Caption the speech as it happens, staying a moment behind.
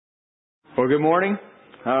Well, good morning.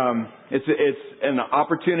 It's an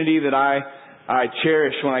opportunity that I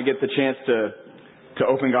cherish when I get the chance to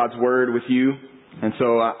open God's Word with you. And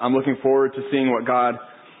so I'm looking forward to seeing what God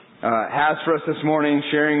has for us this morning,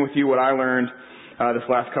 sharing with you what I learned this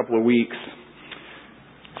last couple of weeks.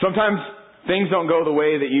 Sometimes things don't go the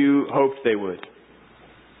way that you hoped they would.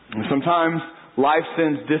 And sometimes life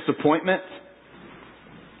sends disappointment.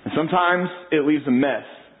 And sometimes it leaves a mess.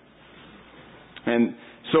 And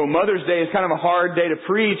so Mother's Day is kind of a hard day to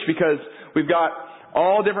preach because we've got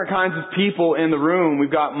all different kinds of people in the room.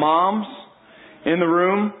 We've got moms in the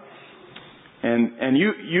room. And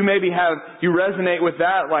you maybe you resonate with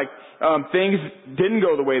that, like things didn't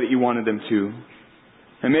go the way that you wanted them to.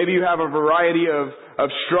 And maybe you have a variety of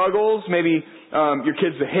struggles, maybe your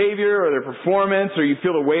kid's behavior or their performance, or you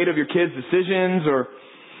feel the weight of your kid's decisions,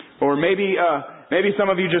 or maybe some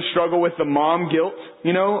of you just struggle with the mom guilt,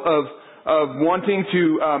 of wanting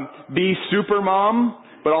to be super mom,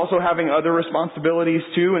 but also having other responsibilities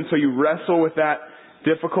too, and so you wrestle with that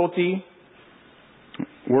difficulty,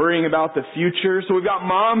 worrying about the future. So we've got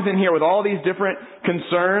moms in here with all these different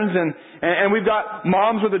concerns, and we've got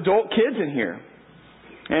moms with adult kids in here.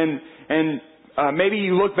 And maybe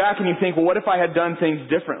you look back and you think, well, what if I had done things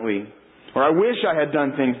differently? Or I wish I had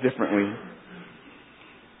done things differently.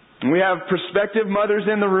 And we have prospective mothers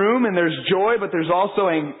in the room, and there's joy, but there's also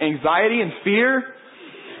anxiety and fear.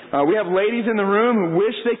 We have ladies in the room who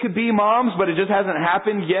wish they could be moms, but it just hasn't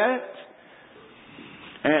happened yet.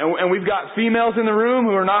 And we've got females in the room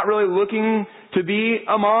who are not really looking to be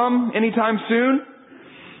a mom anytime soon.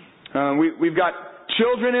 We've got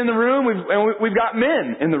children in the room, and we've got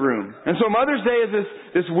men in the room. And so Mother's Day is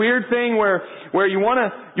this weird thing where you want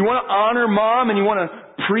to honor mom and you want to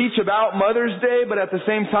preach about Mother's Day, but at the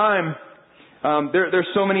same time, there's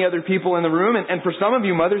so many other people in the room, and for some of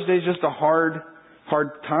you, Mother's Day is just a hard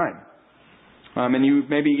time. And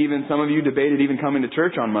maybe even some of you debated even coming to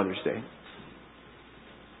church on Mother's Day.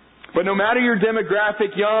 But no matter your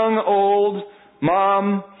demographic, young, old,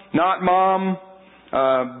 mom, not mom,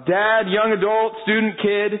 dad, young adult, student,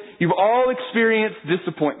 kid, you've all experienced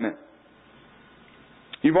disappointment.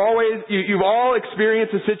 You've all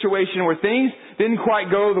experienced a situation where things didn't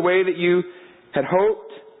quite go the way that you had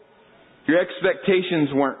hoped. Your expectations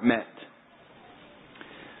weren't met.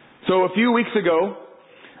 So a few weeks ago,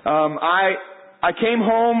 I came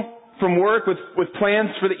home from work with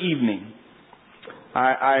plans for the evening.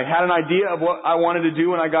 I had an idea of what I wanted to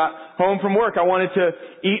do when I got home from work. I wanted to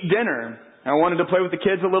eat dinner. I wanted to play with the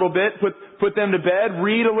kids a little bit, put them to bed,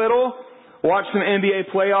 read a little, watch some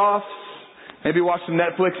NBA playoffs, maybe watch some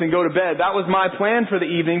Netflix and go to bed. That was my plan for the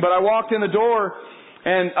evening, but I walked in the door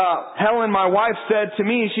and Helen, my wife, said to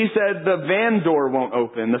me, she said, the van door won't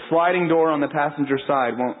open. The sliding door on the passenger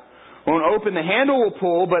side won't open. The handle will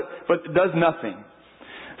pull, but it does nothing.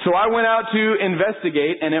 So I went out to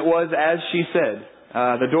investigate, and it was as she said.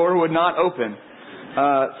 The door would not open.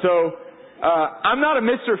 I'm not a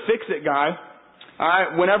Mr. Fix-It guy.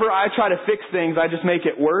 Whenever I try to fix things, I just make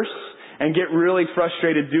it worse and get really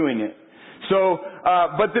frustrated doing it. So,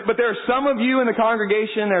 but there are some of you in the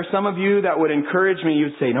congregation, there are some of you that would encourage me.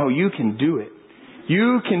 You'd say, no, you can do it.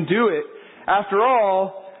 You can do it. After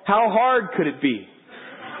all, how hard could it be?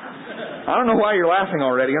 I don't know why you're laughing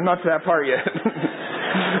already. I'm not to that part yet.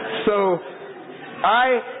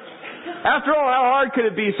 After all, how hard could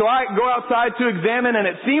it be? So I go outside to examine, and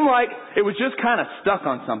it seemed like it was just kind of stuck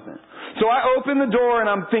on something. So I open the door, and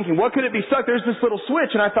I'm thinking, what could it be stuck? There's this little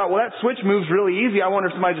switch, and I thought, well, that switch moves really easy. I wonder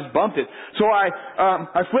if somebody just bumped it. So I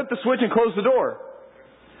flipped the switch and closed the door.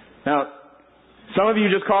 Now, some of you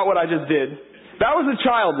just caught what I just did. That was a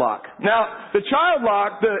child lock. Now, the child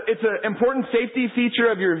lock, it's an important safety feature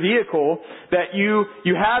of your vehicle that you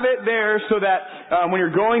have it there so that when you're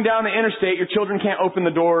going down the interstate, your children can't open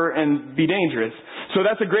the door and be dangerous. So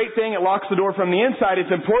that's a great thing. It locks the door from the inside. It's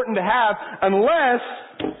important to have unless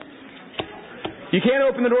you can't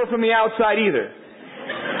open the door from the outside either.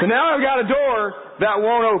 So now I've got a door that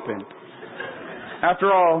won't open. After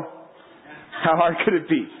all, how hard could it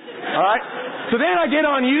be? All right? So then I get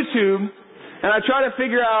on YouTube, and I try to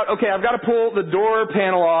figure out, okay, I've got to pull the door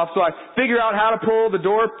panel off. So I figure out how to pull the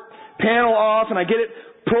door panel off, and I get it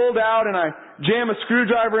pulled out, and I jam a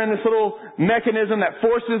screwdriver in this little mechanism that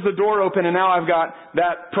forces the door open, and now I've got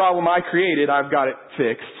that problem I created. I've got it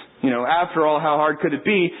fixed. After all, how hard could it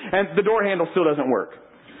be? And the door handle still doesn't work.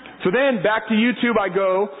 So then back to YouTube I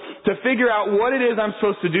go to figure out what it is I'm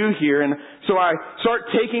supposed to do here. And so I start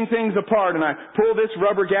taking things apart, and I pull this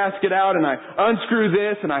rubber gasket out, and I unscrew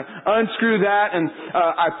this, and I unscrew that, and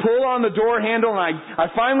I pull on the door handle, and I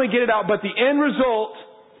finally get it out. But the end result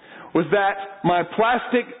was that my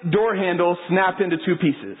plastic door handle snapped into two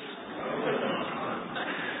pieces.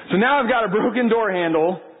 So now I've got a broken door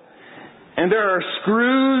handle, and there are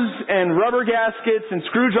screws and rubber gaskets and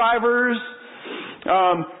screwdrivers.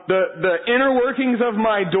 The inner workings of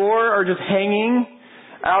my door are just hanging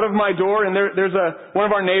out of my door, and there's one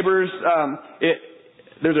of our neighbors.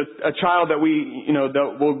 There's a child that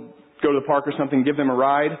that we'll go to the park or something, give them a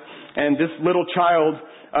ride, and this little child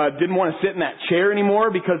didn't want to sit in that chair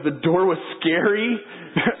anymore because the door was scary.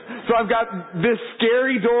 So I've got this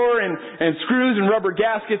scary door and screws and rubber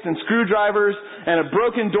gaskets and screwdrivers and a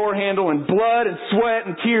broken door handle and blood and sweat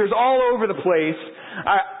and tears all over the place.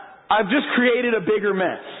 I've just created a bigger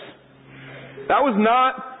mess. That was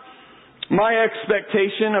not my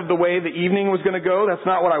expectation of the way the evening was going to go. That's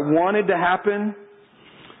not what I wanted to happen.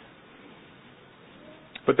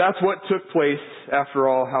 But that's what took place after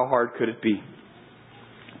all. How hard could it be?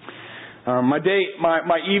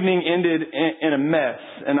 My evening ended in a mess.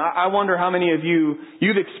 And I wonder how many of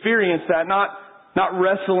you've experienced that, not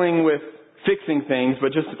wrestling with fixing things,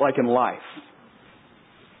 but just like in life.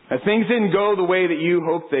 That things didn't go the way that you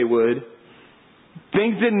hoped they would.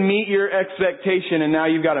 Things didn't meet your expectation, and now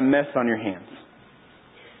you've got a mess on your hands.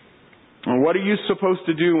 And what are you supposed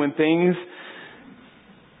to do when things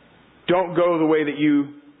don't go the way that you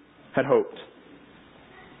had hoped?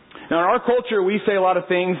 Now, in our culture, we say a lot of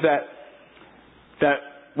things that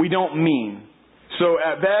we don't mean. So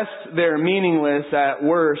at best, they're meaningless. At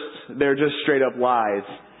worst, they're just straight up lies.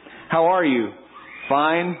 How are you?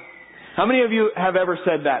 Fine? How many of you have ever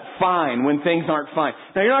said that? Fine, when things aren't fine.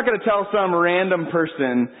 Now, you're not going to tell some random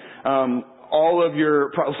person all of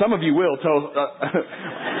your... Some of you will tell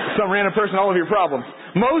some random person all of your problems.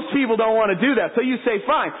 Most people don't want to do that, so you say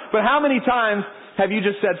fine. But how many times have you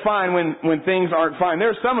just said fine when things aren't fine?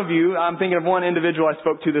 There are some of you, I'm thinking of one individual I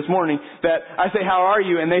spoke to this morning, that I say, how are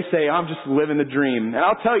you? And they say, I'm just living the dream. And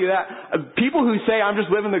I'll tell you that, people who say I'm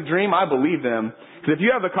just living the dream, I believe them. Because if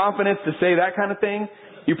you have the confidence to say that kind of thing,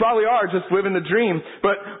 you probably are just living the dream.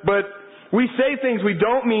 But we say things we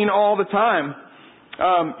don't mean all the time.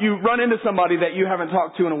 You run into somebody that you haven't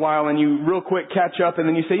talked to in a while, and you real quick catch up, and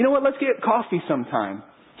then you say, you know what, let's get coffee sometime.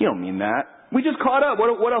 You don't mean that. We just caught up.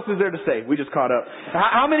 What else is there to say? We just caught up.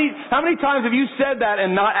 How many times have you said that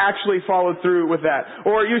and not actually followed through with that?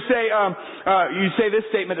 Or you say this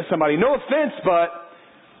statement to somebody, no offense, but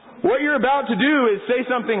what you're about to do is say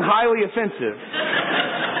something highly offensive.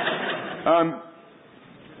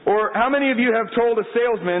 Or how many of you have told a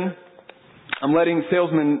salesman, I'm letting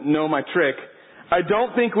salesmen know my trick, I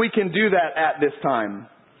don't think we can do that at this time.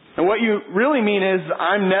 And what you really mean is,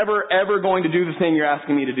 I'm never ever going to do the thing you're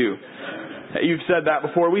asking me to do. You've said that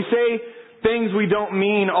before. We say things we don't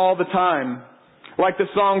mean all the time. Like the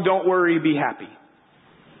song, Don't Worry, Be Happy.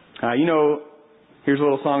 Here's a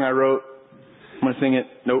little song I wrote. I'm going to sing it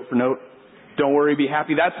note for note. Don't worry, be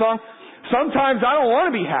happy. That song, sometimes I don't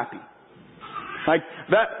want to be happy. Like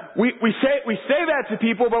that, we say that to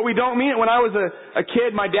people, but we don't mean it. When I was a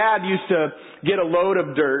kid, my dad used to get a load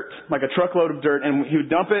of dirt, like a truckload of dirt, and he would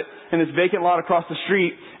dump it in this vacant lot across the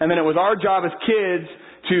street, and then it was our job as kids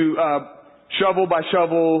to shovel by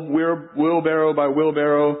shovel, wheelbarrow by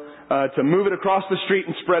wheelbarrow, to move it across the street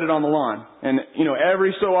and spread it on the lawn. And,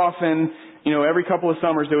 every so often, every couple of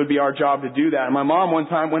summers, it would be our job to do that. And my mom one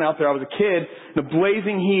time went out there, I was a kid, in the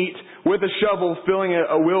blazing heat, with a shovel filling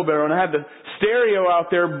a wheelbarrow, and I had the stereo out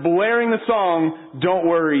there blaring the song, Don't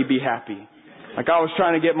Worry, Be Happy. Like I was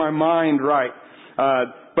trying to get my mind right.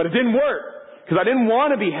 But it didn't work, because I didn't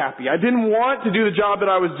want to be happy. I didn't want to do the job that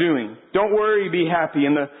I was doing. Don't worry, be happy.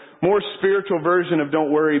 And the more spiritual version of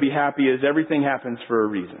don't worry, be happy is everything happens for a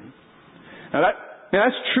reason. Now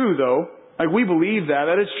that's true though. Like we believe that.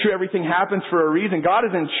 That is true. Everything happens for a reason. God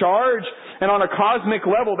is in charge, and on a cosmic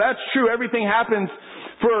level, that's true. Everything happens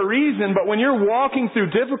for a reason. But when you're walking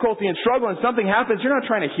through difficulty and struggle and something happens, you're not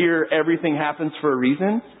trying to hear everything happens for a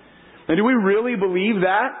reason. And do we really believe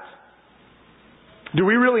that? Do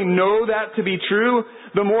we really know that to be true?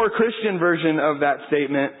 The more Christian version of that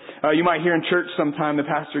statement, you might hear in church sometime, the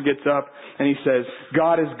pastor gets up and he says,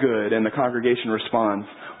 God is good, and the congregation responds,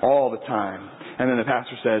 all the time. And then the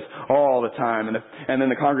pastor says, all the time. And then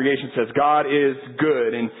the congregation says, God is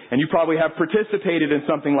good. And you probably have participated in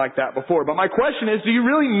something like that before. But my question is, do you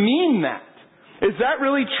really mean that? Is that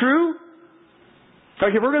really true?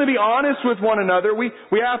 Like if we're going to be honest with one another, we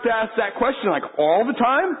have to ask that question, like all the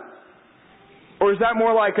time? Or is that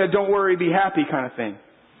more like a don't worry, be happy kind of thing?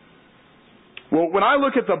 Well, when I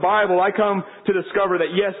look at the Bible, I come to discover that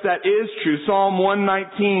yes, that is true. Psalm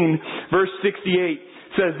 119, verse 68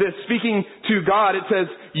 says this, speaking to God, it says,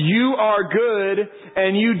 you are good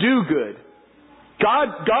and you do good.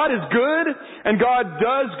 God is good and God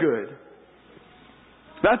does good.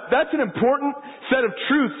 That's an important set of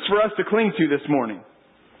truths for us to cling to this morning.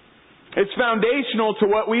 It's foundational to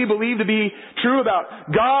what we believe to be true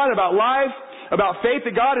about God, about life, about faith,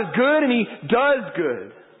 that God is good and He does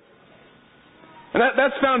good. And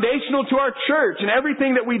that's foundational to our church and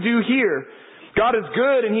everything that we do here. God is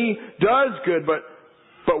good and He does good, but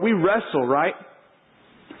we wrestle, right?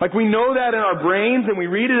 Like we know that in our brains and we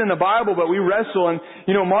read it in the Bible, but we wrestle. And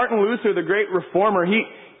Martin Luther, the great reformer, he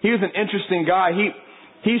was an interesting guy.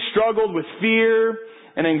 He struggled with fear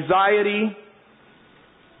and anxiety.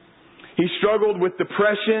 He struggled with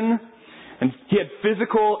depression. And he had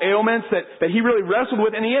physical ailments that he really wrestled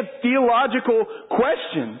with. And he had theological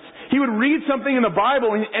questions. He would read something in the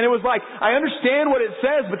Bible and it was like, I understand what it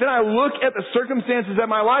says, but then I look at the circumstances of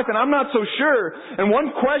my life and I'm not so sure. And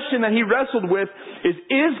one question that he wrestled with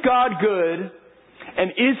is God good?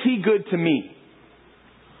 And is He good to me?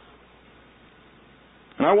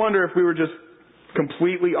 And I wonder if we were just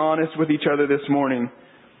completely honest with each other this morning,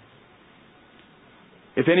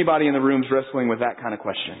 if anybody in the room is wrestling with that kind of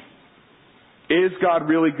question. Is God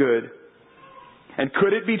really good? And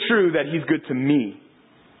could it be true that He's good to me?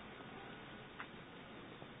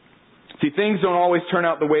 See, things don't always turn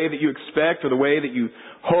out the way that you expect or the way that you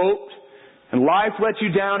hoped. And life lets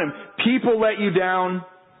you down and people let you down.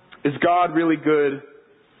 Is God really good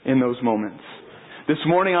in those moments? This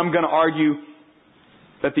morning I'm going to argue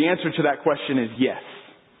that the answer to that question is yes.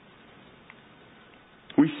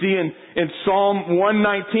 We see in Psalm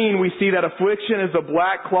 119, we see that affliction is the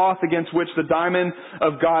black cloth against which the diamond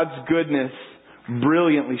of God's goodness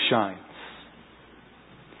brilliantly shines.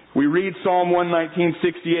 We read Psalm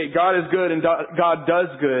 119:68, God is good and God does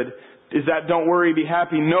good. Is that don't worry, be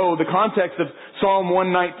happy? No, the context of Psalm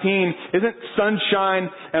 119 isn't sunshine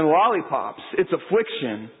and lollipops. It's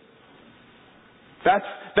affliction.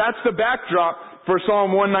 That's the backdrop for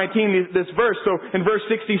Psalm 119, this verse. So in verse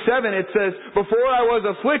 67 it says, before I was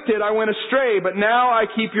afflicted I went astray, but now I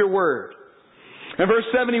keep your word. In verse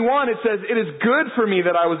 71 it says, it is good for me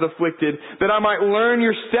that I was afflicted, that I might learn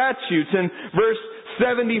your statutes. And verse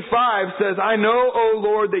 75 says, I know, O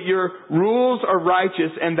Lord, that your rules are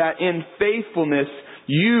righteous and that in faithfulness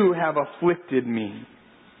you have afflicted me.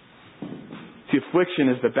 See, affliction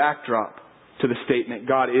is the backdrop to the statement,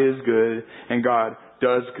 God is good and God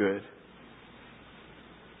does good.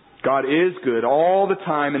 God is good all the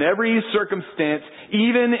time, in every circumstance,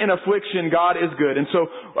 even in affliction, God is good. And so,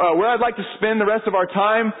 where I'd like to spend the rest of our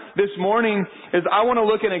time this morning is I want to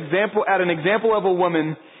look at an example of a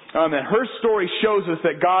woman, and her story shows us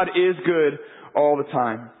that God is good all the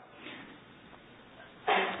time.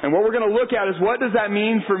 And what we're going to look at is, what does that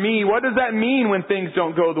mean for me? What does that mean when things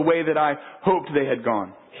don't go the way that I hoped they had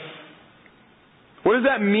gone? What does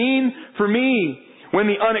that mean for me when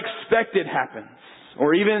the unexpected happens?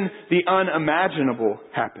 Or even the unimaginable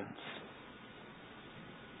happens.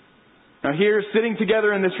 Now here, sitting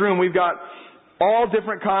together in this room, we've got all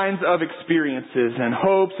different kinds of experiences and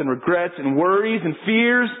hopes and regrets and worries and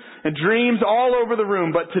fears and dreams all over the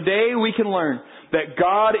room. But today we can learn that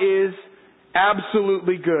God is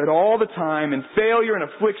absolutely good all the time. In failure and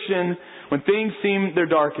affliction, when things seem their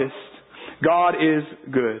darkest, God is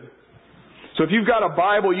good. So if you've got a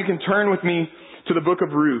Bible, you can turn with me to the book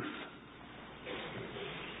of Ruth.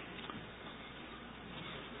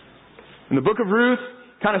 And the book of Ruth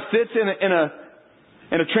kind of sits in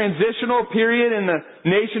a transitional period in the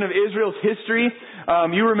nation of Israel's history.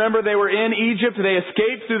 You remember they were in Egypt. They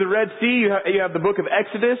escaped through the Red Sea. You have the book of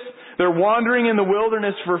Exodus. They're wandering in the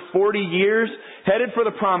wilderness for 40 years, headed for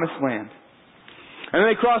the Promised Land. And then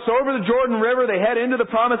they cross over the Jordan River. They head into the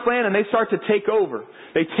Promised Land and they start to take over.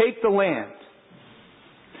 They take the land.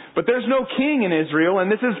 But there's no king in Israel,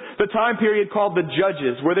 and this is the time period called the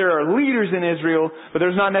Judges, where there are leaders in Israel, but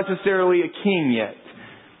there's not necessarily a king yet.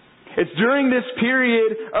 It's during this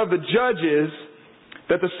period of the Judges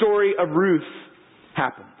that the story of Ruth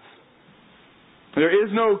happens. There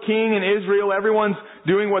is no king in Israel. Everyone's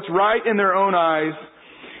doing what's right in their own eyes.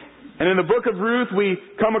 And in the book of Ruth, we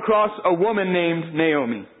come across a woman named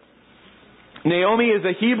Naomi. Naomi is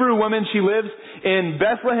a Hebrew woman. She lives in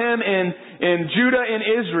Bethlehem in Judah in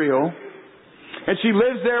Israel. And she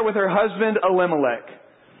lives there with her husband Elimelech.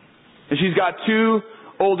 And she's got two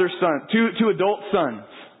adult sons.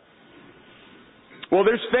 Well,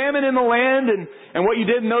 there's famine in the land, and what you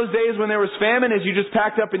did in those days when there was famine is you just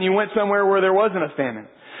packed up and you went somewhere where there wasn't a famine.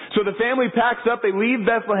 So the family packs up, they leave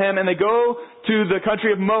Bethlehem, and they go to the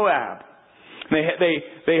country of Moab.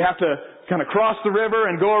 They have to kind of cross the river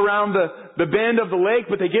and go around the bend of the lake,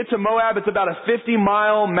 but they get to Moab. It's about a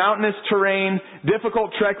 50-mile mountainous terrain,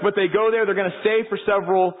 difficult trek, but they go there. They're going to stay for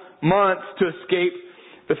several months to escape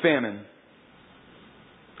the famine.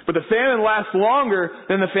 But the famine lasts longer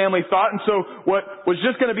than the family thought, and so what was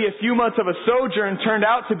just going to be a few months of a sojourn turned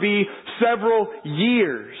out to be several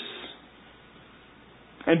years.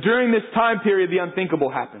 And during this time period, the unthinkable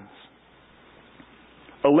happens.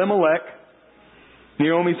 Elimelech,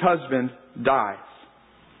 Naomi's husband, dies.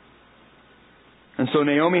 And so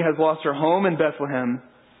Naomi has lost her home in Bethlehem,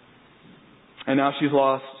 and now she's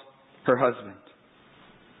lost her husband.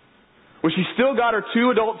 Well, she's still got her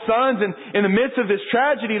 2 adult sons, and in the midst of this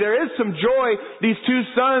tragedy, there is some joy. These 2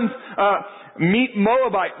 sons meet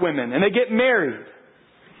Moabite women, and they get married.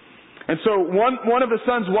 And so one of the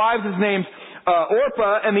sons' wives is named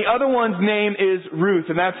Orpah, and the other one's name is Ruth,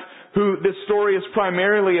 and that's who this story is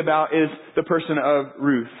primarily about, is the person of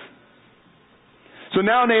Ruth. So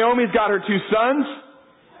now Naomi's got her 2 sons.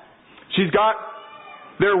 She's got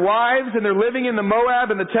their wives, and they're living in the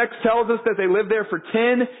Moab, and the text tells us that they lived there for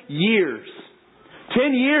 10 years.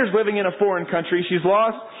 10 years living in a foreign country. She's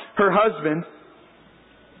lost her husband.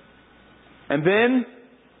 And then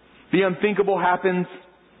the unthinkable happens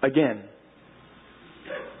again.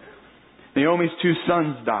 Naomi's 2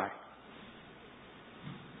 sons die.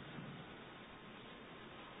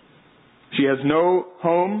 She has no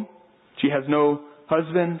home. She has no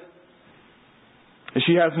husband. And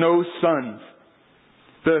she has no sons.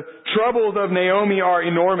 The troubles of Naomi are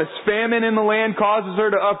enormous. Famine in the land causes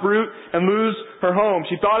her to uproot and lose her home.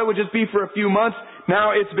 She thought it would just be for a few months.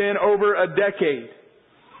 Now it's been over a decade.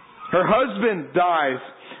 Her husband dies.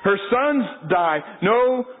 Her sons die.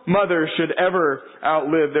 No mother should ever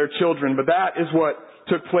outlive their children, but that is what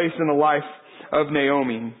took place in the life of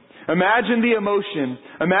Naomi. Imagine the emotion.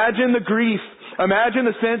 Imagine the grief. Imagine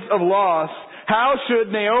the sense of loss. How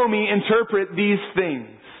should Naomi interpret these things?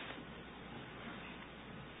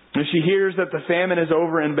 And she hears that the famine is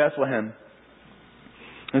over in Bethlehem.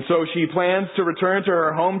 And so she plans to return to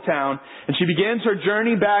her hometown, and she begins her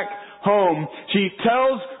journey back home. She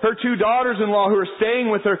tells her 2 daughters-in-law who are staying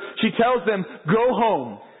with her, she tells them, "Go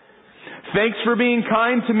home. Thanks for being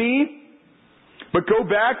kind to me, but go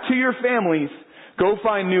back to your families. Go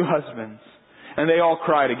find new husbands." And they all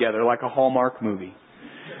cry together like a Hallmark movie.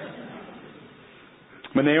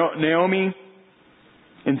 But Naomi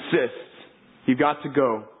insists, "You've got to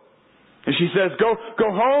go." And she says, go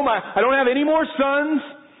home. I don't have any more sons.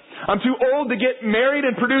 I'm too old to get married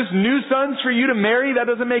and produce new sons for you to marry. That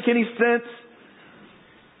doesn't make any sense.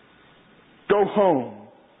 Go home.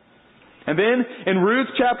 And then in Ruth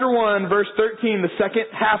chapter 1, verse 13, the second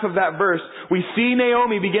half of that verse, we see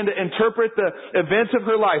Naomi begin to interpret the events of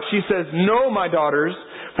her life. She says, "No, my daughters,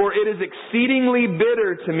 for it is exceedingly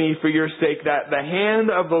bitter to me for your sake that the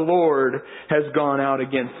hand of the Lord has gone out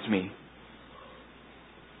against me."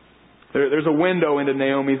 There's a window into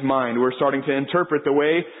Naomi's mind. We're starting to interpret the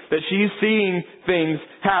way that she's seeing things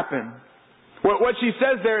happen. What she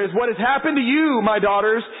says there is, what has happened to you, my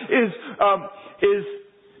daughters, is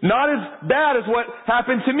not as bad as what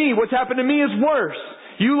happened to me. What's happened to me is worse.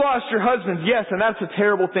 You lost your husbands, yes, and that's a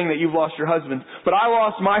terrible thing that you've lost your husbands. But I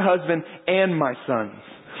lost my husband and my sons.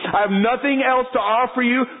 I have nothing else to offer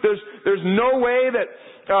you. There's no way that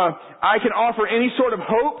I can offer any sort of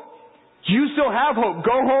hope. You still have hope.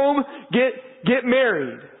 Go home, get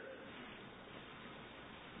married.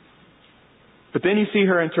 But then you see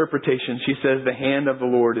her interpretation. She says, "The hand of the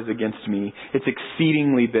Lord is against me. It's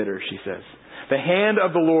exceedingly bitter," she says. "The hand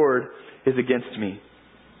of the Lord is against me."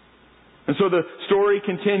 And so the story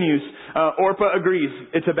continues. Orpah agrees.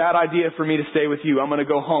 "It's a bad idea for me to stay with you. I'm going to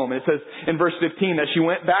go home." And it says in verse 15 that she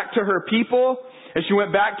went back to her people and she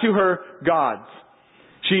went back to her gods.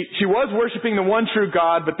 She was worshiping the one true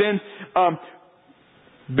God, but then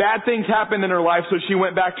bad things happened in her life, so she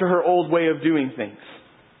went back to her old way of doing things.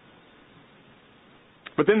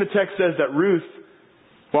 But then the text says that Ruth,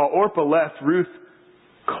 while Orpah left, Ruth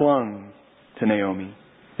clung to Naomi.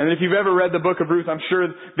 And if you've ever read the book of Ruth, I'm sure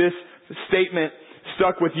this statement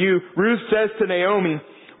stuck with you. Ruth says to Naomi,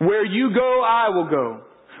 "Where you go, I will go.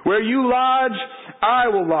 Where you lodge, I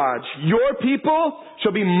will lodge. Your people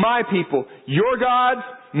shall be my people. Your gods,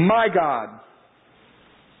 my God.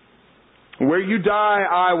 Where you die,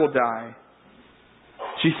 I will die."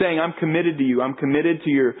 She's saying, "I'm committed to you. I'm committed to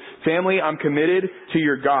your family. I'm committed to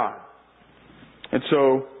your God." And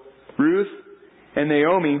so Ruth and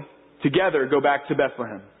Naomi together go back to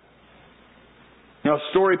Bethlehem. Now, the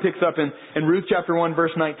story picks up in Ruth chapter 1,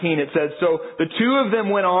 verse 19. It says, "So the 2 of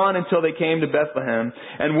them went on until they came to Bethlehem.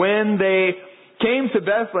 And when they came to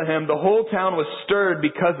Bethlehem, the whole town was stirred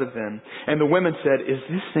because of them. And the women said, "Is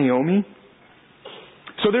this Naomi?"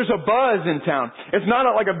 So there's a buzz in town. It's not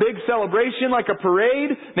like a big celebration, like a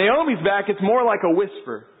parade. Naomi's back. It's more like a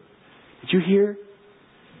whisper. "Did you hear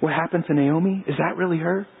what happened to Naomi? Is that really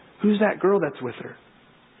her? Who's that girl that's with her?"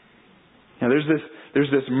 Now there's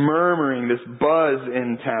this murmuring, this buzz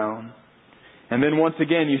in town. And then once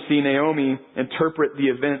again you see Naomi interpret the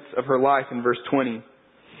events of her life in verse 20.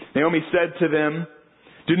 Naomi said to them,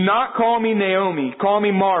 "Do not call me Naomi, call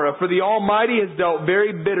me Mara, for the Almighty has dealt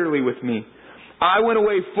very bitterly with me. I went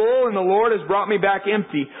away full, and the Lord has brought me back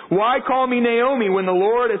empty. Why call me Naomi when the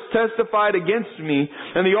Lord has testified against me,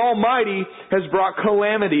 and the Almighty has brought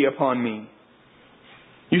calamity upon me?"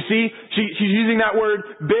 You see, she's using that word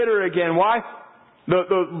bitter again. Why?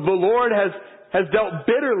 The Lord has dealt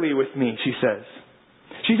bitterly with me, she says.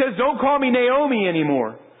 She says, "Don't call me Naomi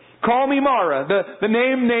anymore. Call me Mara." The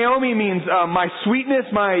name Naomi means my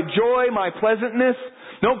sweetness, my joy, my pleasantness.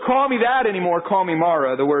 Don't call me that anymore. Call me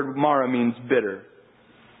Mara. The word Mara means bitter.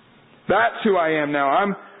 That's who I am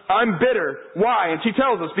now. I'm bitter. Why? And she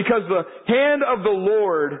tells us, because the hand of the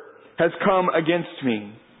Lord has come against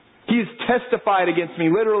me. He's testified against me.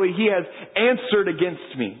 Literally, He has answered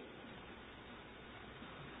against me.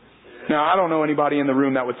 Now, I don't know anybody in the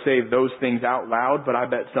room that would say those things out loud, but I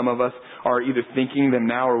bet some of us are either thinking them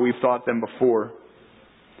now or we've thought them before.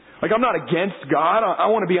 Like, I'm not against God. I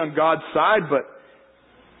want to be on God's side, but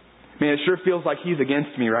man, it sure feels like He's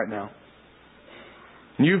against me right now.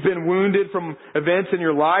 And you've been wounded from events in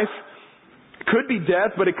your life. It could be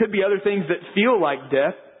death, but it could be other things that feel like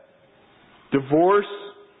death. Divorce,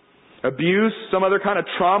 abuse, some other kind of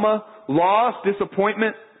trauma, loss,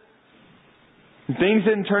 disappointment. Things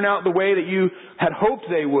didn't turn out the way that you had hoped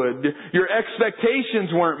they would. Your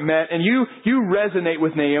expectations weren't met, and you resonate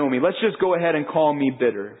with Naomi. Let's just go ahead and call me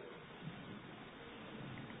bitter.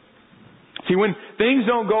 See, when things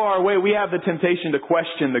don't go our way, we have the temptation to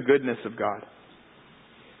question the goodness of God.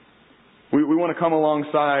 We want to come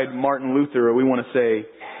alongside Martin Luther, or we want to say,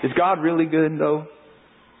 "Is God really good, though?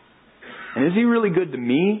 And is He really good to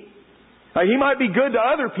me? Like, He might be good to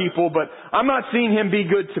other people, but I'm not seeing Him be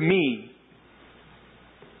good to me."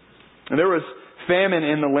 And there was famine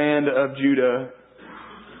in the land of Judah.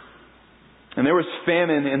 And there was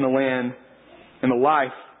famine in the land, in the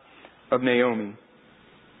life of Naomi.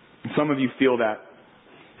 And some of you feel that.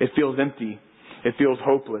 It feels empty. It feels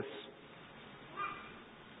hopeless.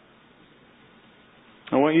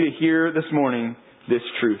 I want you to hear this morning this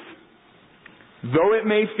truth. Though it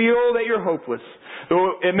may feel that you're hopeless,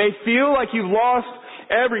 though it may feel like you've lost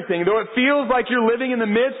everything, though it feels like you're living in the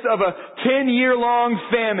midst of a 10-year-long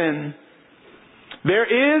famine, there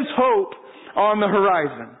is hope on the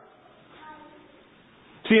horizon.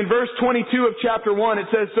 See, in verse 22 of chapter 1, it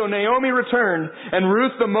says, "So Naomi returned, and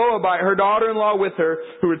Ruth the Moabite, her daughter-in-law with her,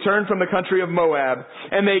 who returned from the country of Moab.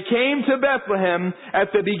 And they came to Bethlehem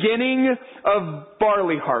at the beginning of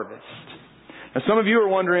barley harvest." Now, some of you are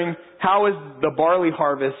wondering, how is the barley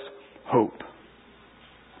harvest hope?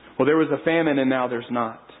 Well, there was a famine, and now there's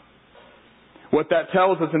not. What that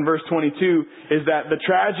tells us in verse 22 is that the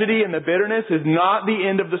tragedy and the bitterness is not the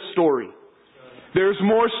end of the story. There's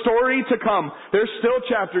more story to come. There's still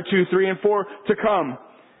chapter 2, 3, and 4 to come.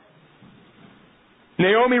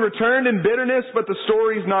 Naomi returned in bitterness, but the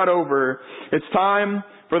story's not over. It's time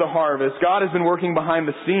for the harvest. God has been working behind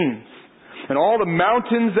the scenes. And all the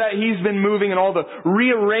mountains that He's been moving and all the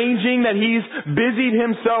rearranging that He's busied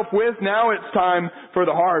Himself with, now it's time for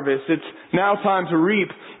the harvest. It's now time to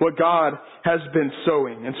reap what God has been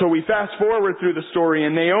sowing. And so we fast forward through the story,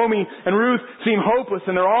 and Naomi and Ruth seem hopeless,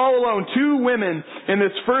 and they're all alone. 2 women in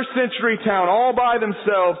this first century town, all by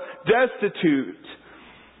themselves, destitute.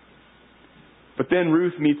 But then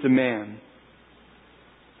Ruth meets a man.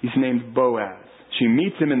 He's named Boaz. She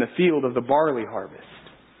meets him in the field of the barley harvest.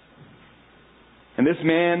 And this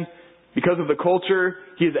man, because of the culture,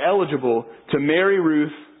 he is eligible to marry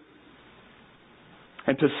Ruth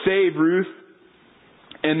and to save Ruth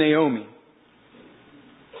and Naomi.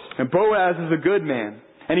 And Boaz is a good man.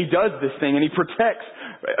 And he does this thing. And he protects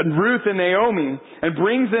Ruth and Naomi and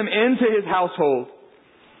brings them into his household.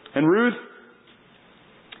 And Ruth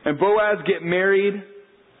and Boaz get married.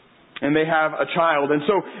 And they have a child. And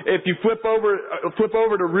so if you flip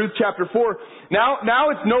over to Ruth chapter 4, now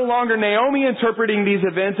it's no longer Naomi interpreting these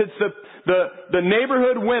events. It's the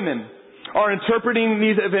neighborhood women are interpreting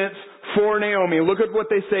these events for Naomi. Look at what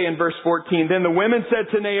they say in verse 14. Then the women said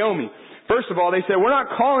to Naomi, first of all, they said, "We're not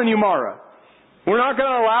calling you Mara. We're not going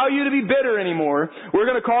to allow you to be bitter anymore. We're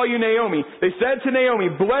going to call you Naomi. They said to Naomi,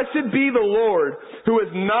 blessed be the Lord, who has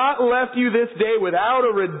not left you this day without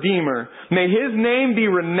a redeemer. May his name be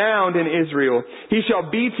renowned in Israel. He shall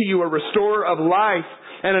be to you a restorer of life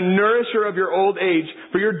and a nourisher of your old age.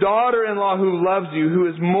 For your daughter-in-law who loves you, who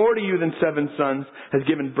is more to you than 7 sons, has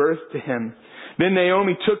given birth to him. Then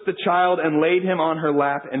Naomi took the child and laid him on her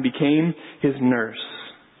lap and became his nurse.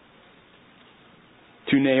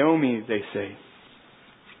 To Naomi, they say,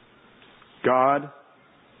 God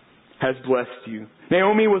has blessed you.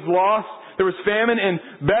 Naomi was lost. There was famine in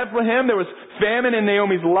Bethlehem. There was famine in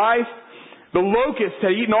Naomi's life. The locust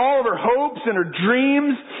had eaten all of her hopes and her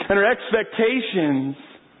dreams and her expectations.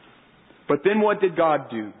 But then what did God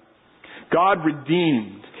do? God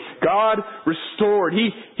redeemed. God restored. He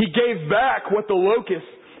gave back what the locust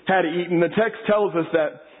had eaten. The text tells us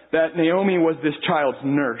that Naomi was this child's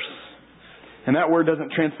nurse. And that word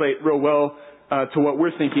doesn't translate real well to what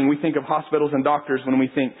we're thinking. We think of hospitals and doctors when we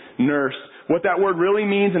think nurse. What that word really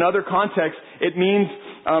means in other contexts, it means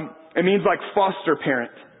like foster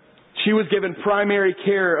parent. She was given primary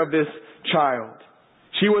care of this child.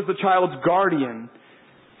 She was the child's guardian.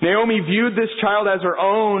 Naomi viewed this child as her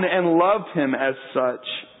own and loved him as such.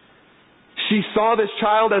 She saw this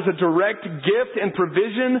child as a direct gift and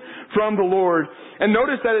provision from the Lord. And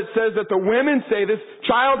notice that it says that the women say this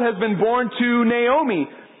child has been born to Naomi.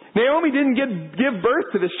 Naomi didn't give birth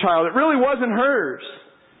to this child. It really wasn't hers.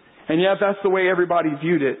 And yet that's the way everybody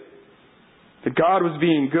viewed it. That God was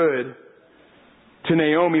being good to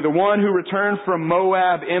Naomi. The one who returned from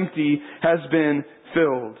Moab empty has been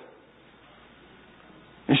filled.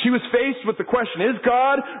 And she was faced with the question, is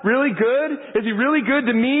God really good? Is He really good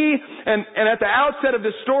to me? And at the outset of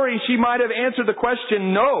this story, she might have answered the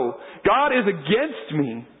question, no, God is against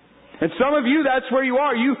me. And some of you, that's where you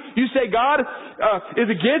are. You say, God is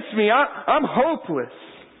against me. I'm hopeless.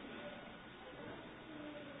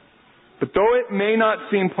 But though it may not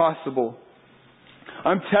seem possible,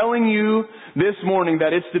 I'm telling you this morning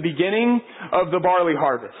that it's the beginning of the barley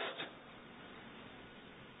harvest.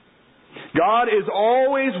 God is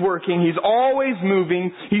always working. He's always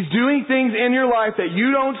moving. He's doing things in your life that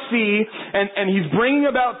you don't see. And He's bringing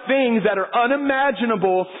about things that are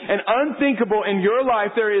unimaginable and unthinkable in your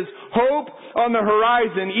life. There is hope on the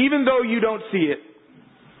horizon, even though you don't see it.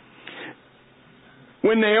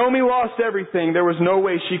 When Naomi lost everything, there was no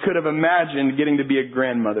way she could have imagined getting to be a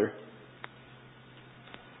grandmother.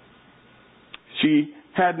 She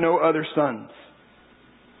had no other sons.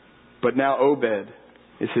 But now Obed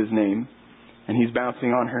is his name. And he's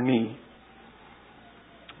bouncing on her knee.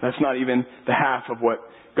 That's not even the half of what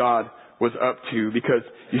God was up to. Because,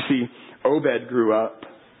 you see, Obed grew up.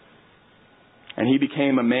 And he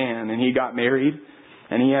became a man. And he got married.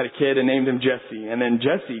 And he had a kid and named him Jesse. And then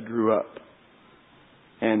Jesse grew up.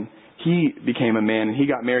 And he became a man. And he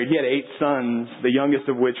got married. He had 8 sons. The youngest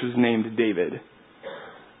of which was named David.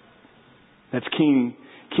 That's King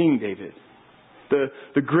David.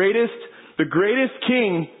 The greatest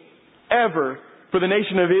king ever for the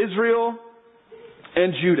nation of Israel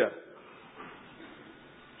and Judah.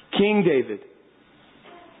 King David.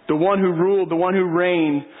 The one who ruled, the one who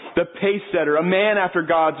reigned, the pace setter, a man after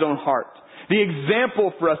God's own heart. The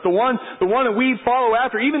example for us, the one that we follow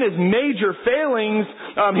after, even his major failings,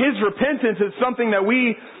 his repentance is something that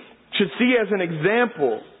we should see as an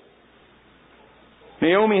example.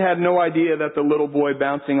 Naomi had no idea that the little boy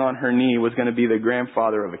bouncing on her knee was going to be the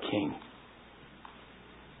grandfather of a king.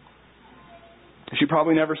 She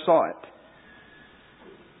probably never saw it.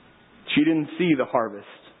 She didn't see the harvest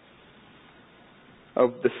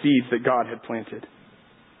of the seeds that God had planted.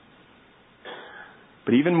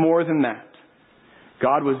 But even more than that,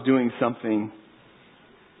 God was doing something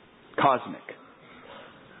cosmic.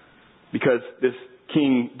 Because this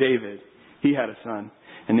King David, he had a son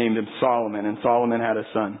and named him Solomon. And Solomon had a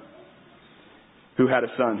son who had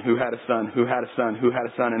a son, who had a son, who had a son, who had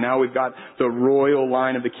a son. And now we've got the royal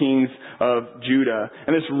line of the kings of Judah.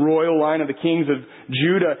 And this royal line of the kings of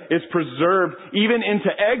Judah is preserved even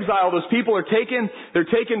into exile. Those people are they're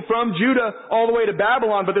taken from Judah all the way to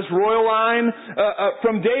Babylon. But this royal line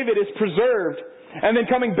from David is preserved. And then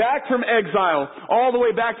coming back from exile, all the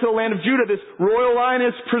way back to the land of Judah, this royal line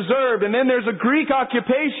is preserved. And then there's a Greek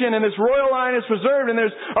occupation, and this royal line is preserved. And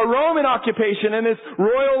there's a Roman occupation, and this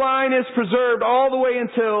royal line is preserved all the way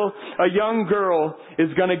until a young girl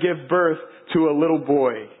is going to give birth to a little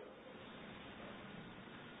boy.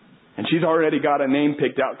 And she's already got a name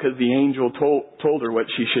picked out because the angel told her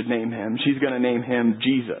what she should name him. She's going to name him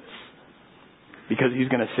Jesus, because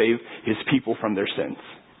he's going to save his people from their sins.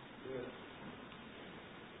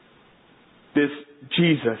 This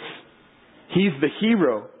Jesus, He's the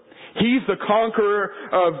hero. He's the conqueror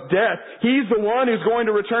of death. He's the one who's going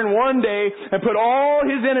to return one day and put all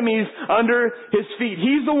his enemies under his feet.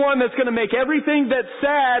 He's the one that's going to make everything that's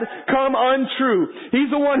sad come untrue. He's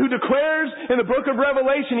the one who declares in the book of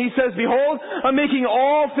Revelation, he says, "Behold, I'm making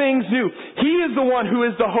all things new." He is the one who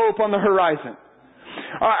is the hope on the horizon.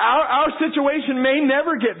 Our situation may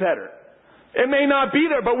never get better. It may not be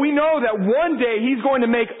there, but we know that one day he's going to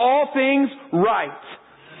make all things right.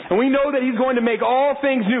 And we know that he's going to make all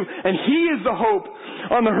things new. And he is the hope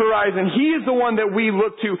on the horizon. He is the one that we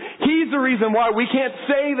look to. He's the reason why we can't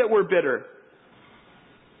say that we're bitter.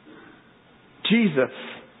 Jesus,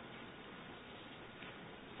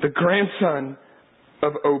 the grandson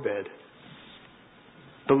of Obed,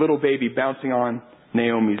 the little baby bouncing on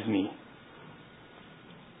Naomi's knee.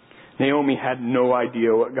 Naomi had no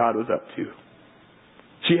idea what God was up to.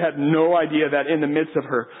 She had no idea that in the midst of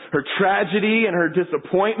her tragedy and her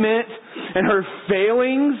disappointment and her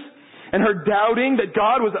failings and her doubting, that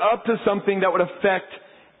God was up to something that would affect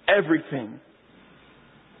everything.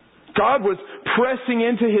 God was pressing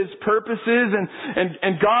into his purposes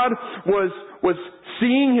and God was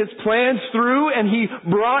seeing his plans through, and he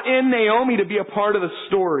brought in Naomi to be a part of the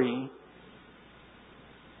story.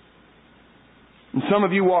 And some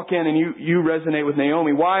of you walk in and you resonate with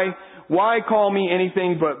Naomi. Why call me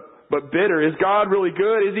anything but bitter? Is God really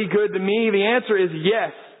good? Is he good to me? The answer is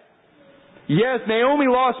yes. Yes, Naomi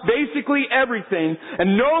lost basically everything.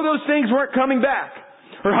 And no, those things weren't coming back.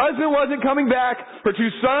 Her husband wasn't coming back. Her 2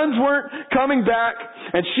 sons weren't coming back.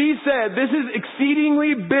 And she said, "This is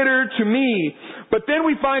exceedingly bitter to me." But then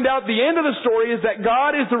we find out the end of the story is that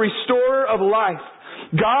God is the restorer of life.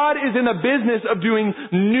 God is in the business of doing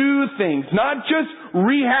new things, not just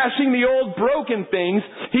rehashing the old broken things.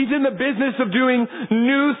 He's in the business of doing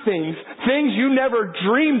new things, things you never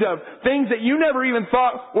dreamed of, things that you never even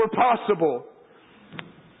thought were possible.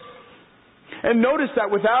 And notice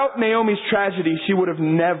that without Naomi's tragedy, she would have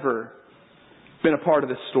never been a part of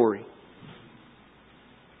this story.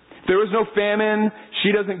 If there was no famine,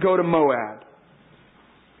 she doesn't go to Moab.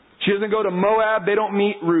 She doesn't go to Moab, they don't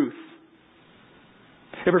meet Ruth.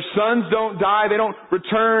 If her sons don't die, they don't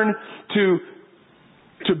return to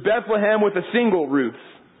Bethlehem with a single Ruth.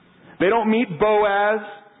 They don't meet Boaz.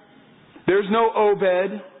 There's no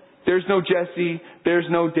Obed. There's no Jesse. There's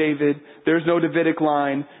no David. There's no Davidic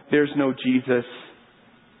line. There's no Jesus.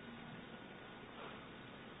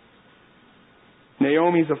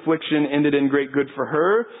 Naomi's affliction ended in great good for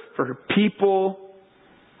her people,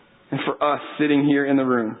 and for us sitting here in the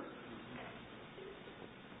room.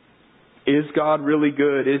 Is God really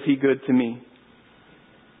good? Is he good to me?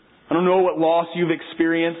 I don't know what loss you've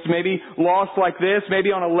experienced. Maybe loss like this,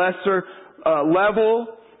 maybe on a lesser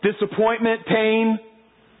level, disappointment, pain.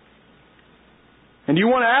 And you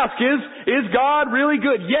want to ask, is God really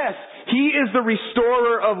good? Yes, he is the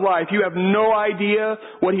restorer of life. You have no idea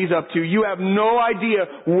what he's up to. You have no idea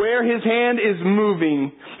where his hand is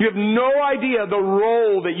moving. You have no idea the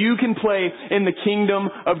role that you can play in the kingdom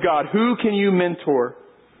of God. Who can you mentor?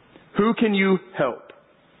 Who can you help?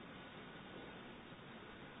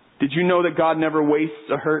 Did you know that God never wastes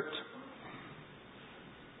a hurt?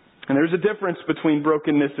 And there's a difference between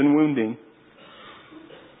brokenness and wounding.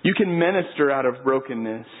 You can minister out of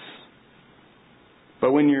brokenness.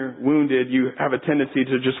 But when you're wounded, you have a tendency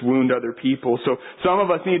to just wound other people. So some of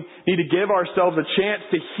us need to give ourselves a chance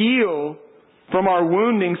to heal from our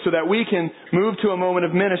wounding so that we can move to a moment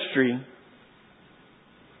of ministry.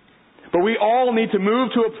 But we all need to move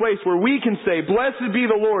to a place where we can say, "Blessed be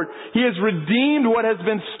the Lord. He has redeemed what has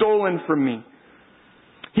been stolen from me.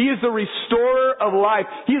 He is the restorer of life.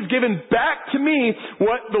 He has given back to me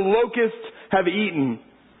what the locusts have eaten."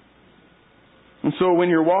 And so when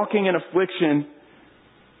you're walking in affliction,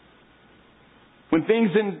 when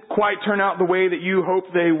things didn't quite turn out the way that you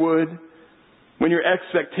hoped they would, when your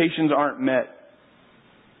expectations aren't met,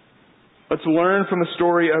 let's learn from the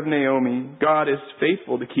story of Naomi. God is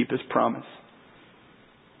faithful to keep his promise.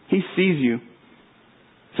 He sees you.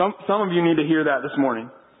 Some of you need to hear that this morning.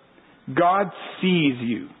 God sees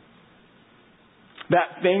you.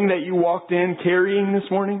 That thing that you walked in carrying this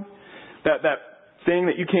morning, that thing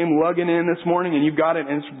that you came lugging in this morning and you got it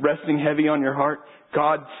and it's resting heavy on your heart,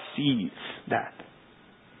 God sees that.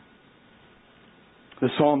 The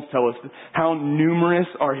Psalms tell us how numerous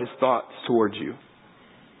are his thoughts towards you.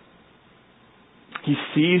 He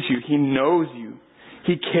sees you. He knows you.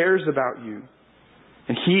 He cares about you.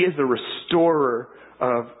 And he is the restorer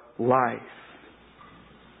of life.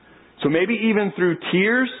 So maybe even through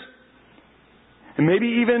tears, And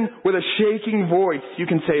maybe even with a shaking voice, you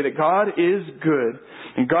can say that God is good.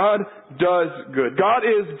 And God does good. God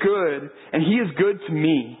is good, and He is good to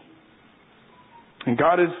me. And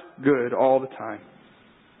God is good all the time.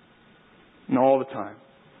 And all the time,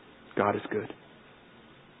 God is good.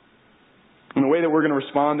 And the way that we're going to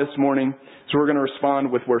respond this morning is we're going to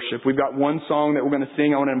respond with worship. We've got one song that we're going to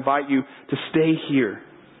sing. I want to invite you to stay here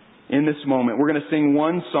in this moment. We're going to sing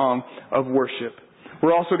one song of worship.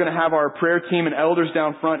 We're also going to have our prayer team and elders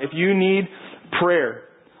down front. If you need prayer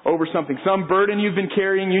over something, some burden you've been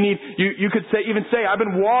carrying, you could even say, I've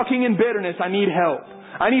been walking in bitterness. I need help.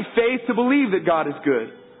 I need faith to believe that God is good.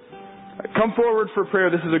 Come forward for prayer.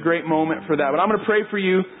 This is a great moment for that. But I'm going to pray for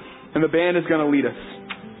you, and the band is going to lead us.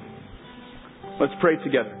 Let's pray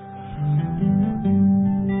together.